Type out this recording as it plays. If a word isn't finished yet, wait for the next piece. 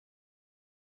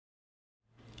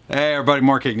Hey everybody,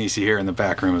 Mark Agnesi here in the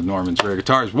back room of Norman's Rare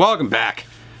Guitars. Welcome back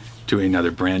to another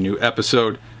brand new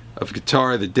episode of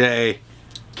Guitar of the Day.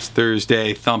 It's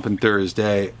Thursday, Thumpin'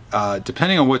 Thursday.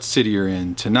 Depending on what city you're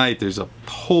in, tonight there's a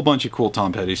whole bunch of cool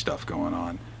Tom Petty stuff going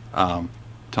on.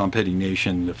 Tom Petty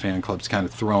Nation, the fan club's kind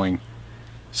of throwing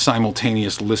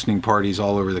simultaneous listening parties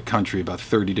all over the country, about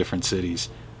 30 different cities,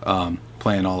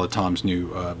 playing all of Tom's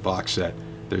new box set.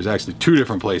 There's actually 2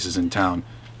 different places in town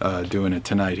doing it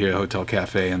tonight here, Hotel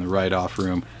Cafe and the Write-Off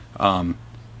Room.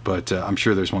 But I'm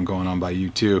sure there's one going on by you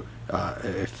too,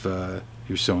 if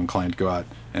you're so inclined to go out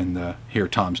and hear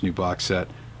Tom's new box set.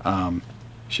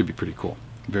 Should be pretty cool.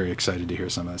 Very excited to hear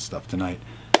some of that stuff tonight.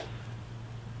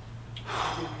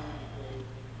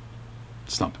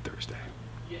 It's Thumpin' Thursday.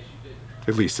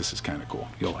 At least this is kind of cool.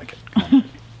 You'll like it.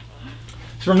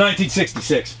 It's from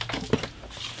 1966.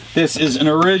 This is an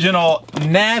original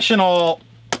national...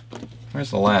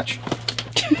 Where's the latch?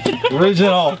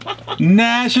 Original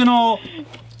national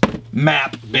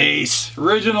map bass.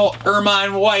 Original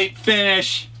Ermine White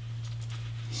finish.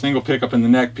 Single pickup in the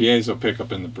neck, piezo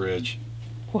pickup in the bridge.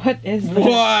 What is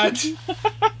that?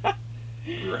 What?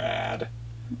 Rad.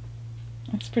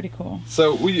 That's pretty cool.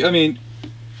 So we've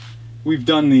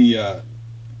done the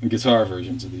guitar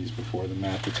versions of these before, the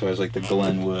map guitars like the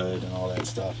Glenwood and all that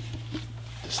stuff.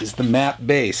 This is the map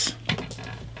bass.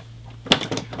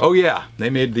 Oh yeah,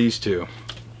 they made these too.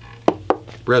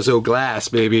 Reso glass,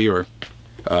 baby, or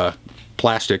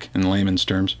plastic in layman's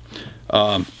terms.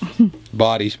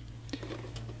 Bodies.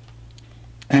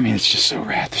 I mean, it's just so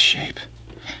rad, the shape.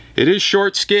 It is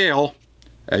short scale,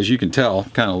 as you can tell,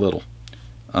 kind of little.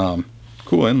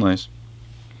 Cool inlays.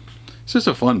 It's just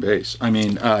a fun bass. I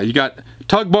mean, you got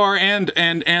tug bar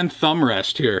and thumb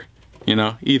rest here. You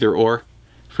know, either or,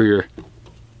 for your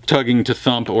tugging to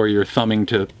thump or your thumbing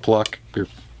to pluck, your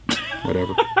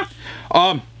whatever.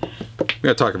 We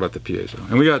gotta talk about the piezo,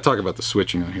 and we gotta talk about the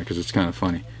switching on here because it's kind of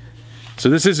funny. So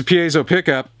this is a piezo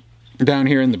pickup down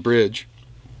here in the bridge,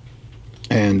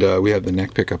 and we have the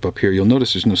neck pickup up here. You'll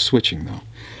notice there's no switching though.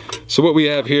 So what we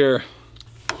have here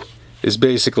is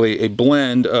basically a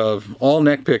blend of all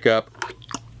neck pickup,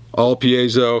 all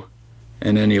piezo,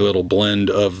 and any little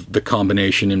blend of the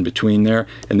combination in between there.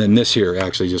 And then this here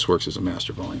actually just works as a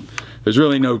master volume. There's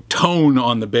really no tone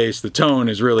on the bass. The tone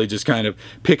is really just kind of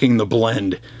picking the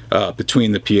blend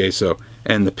between the piezo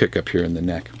and the pickup here in the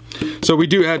neck. So we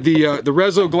do have the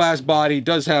Reso glass body,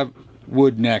 does have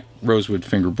wood neck, rosewood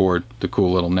fingerboard, the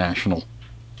cool little national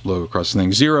logo across the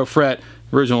thing. 0 fret.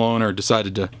 Original owner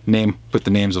decided to put the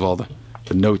names of all the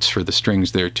notes for the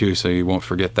strings there too, so you won't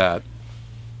forget that.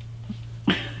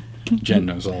 Jen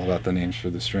knows all about the names for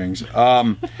the strings.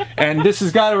 And this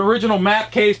has got an original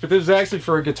map case, but this is actually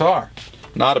for a guitar,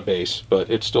 not a bass, but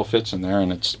it still fits in there,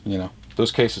 and it's, you know,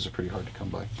 those cases are pretty hard to come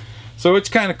by. So it's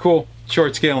kind of cool,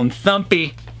 short scale and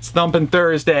thumpy. It's Thumpin'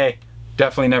 Thursday.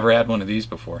 Definitely never had one of these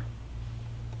before.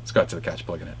 Let's go out to the couch,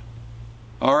 plugging it.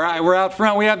 All right, we're out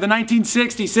front. We have the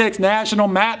 1966 National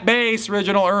Matte Bass,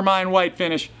 original Ermine White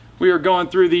finish. We are going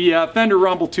through the Fender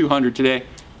Rumble 200 today.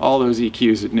 All those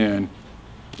EQs at noon.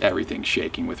 Everything's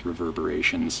shaking with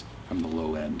reverberations from the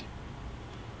low end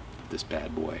of this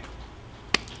bad boy.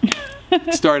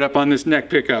 Start up on this neck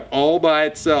pickup all by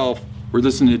itself. We're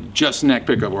listening to just neck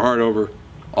pickup. We're hard over,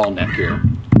 all neck here.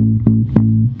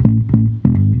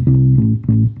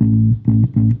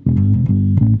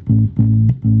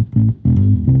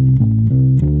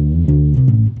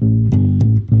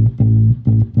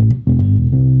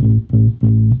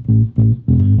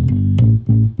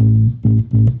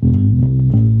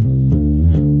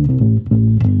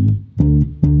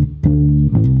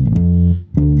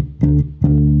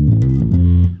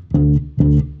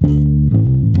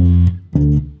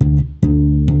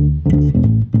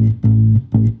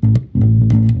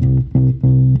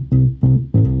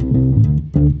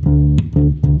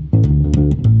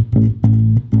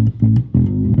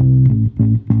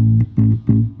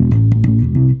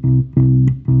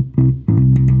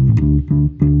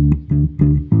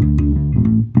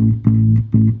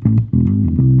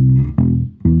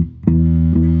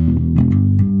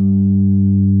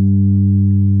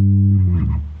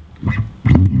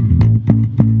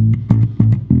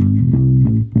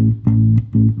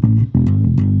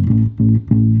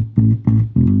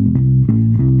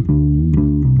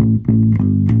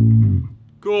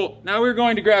 Cool. Now we're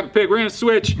going to grab a pick. We're going to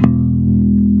switch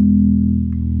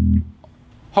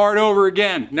hard over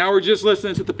again. Now we're just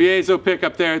listening to the piezo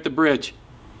pickup there at the bridge.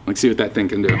 Let's see what that thing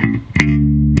can do.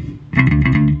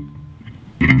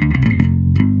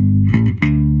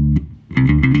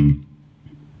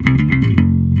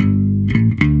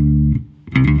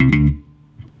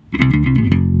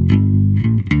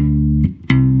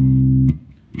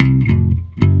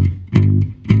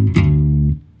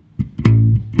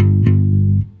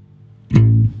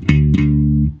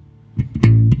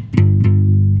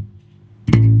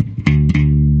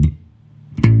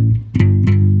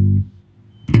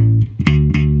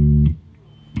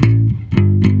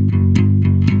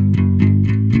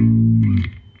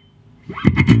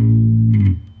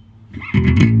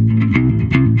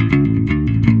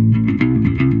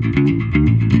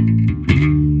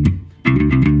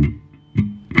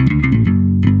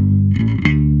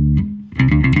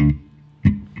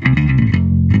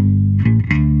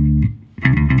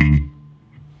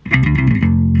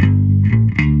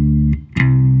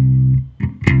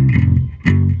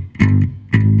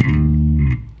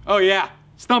 yeah,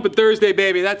 Stumpin' Thursday,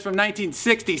 baby. That's from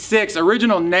 1966.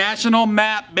 Original National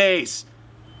Map bass.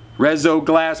 Rezo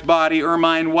glass body,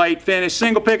 Ermine White finish,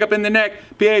 single pickup in the neck,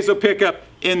 piezo pickup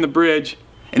in the bridge.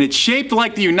 And it's shaped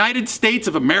like the United States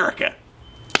of America.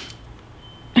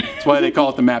 That's why they call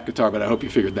it the map guitar, but I hope you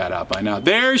figured that out by now.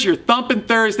 There's your Thumpin'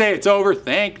 Thursday. It's over.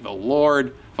 Thank the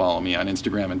Lord. Follow me on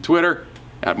Instagram and Twitter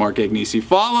at Mark Agnesi.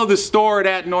 Follow the store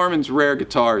at Norman's Rare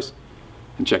Guitars.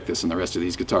 And check this and the rest of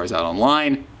these guitars out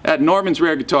online at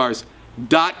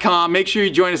normansrareguitars.com. Make sure you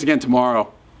join us again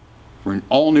tomorrow for an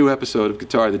all-new episode of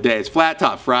Guitar of the Day. It's Flat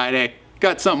Top Friday.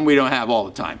 Got something we don't have all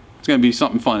the time. It's going to be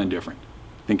something fun and different.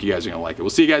 I think you guys are going to like it. We'll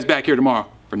see you guys back here tomorrow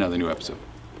for another new episode.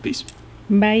 Peace.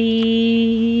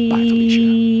 Bye. Bye,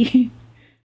 Felicia.